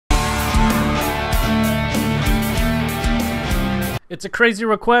It's a crazy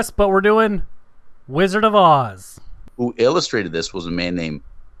request, but we're doing Wizard of Oz. Who illustrated this was a man named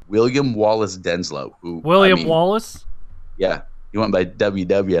William Wallace Denslow. Wallace? Yeah, he went by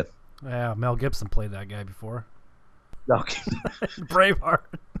WW. Yeah, Mel Gibson played that guy before. Okay. Braveheart.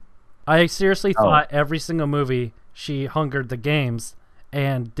 I seriously thought every single movie she hungered the games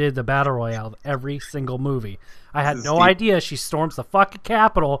and did the battle royale every single movie. I had no idea she storms the fucking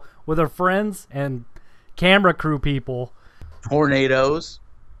Capitol with her friends and camera crew people. Tornadoes,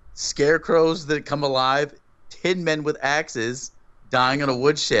 scarecrows that come alive, tin men with axes dying in a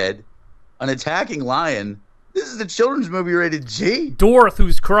woodshed, an attacking lion. This is a children's movie rated G. Dorothy,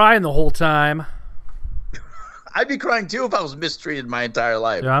 who's crying the whole time. I'd be crying too if I was mistreated my entire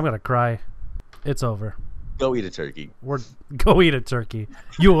life. Yeah, I'm gonna cry. It's over. Go eat a turkey. Go eat a turkey.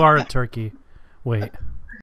 You are a turkey. Wait.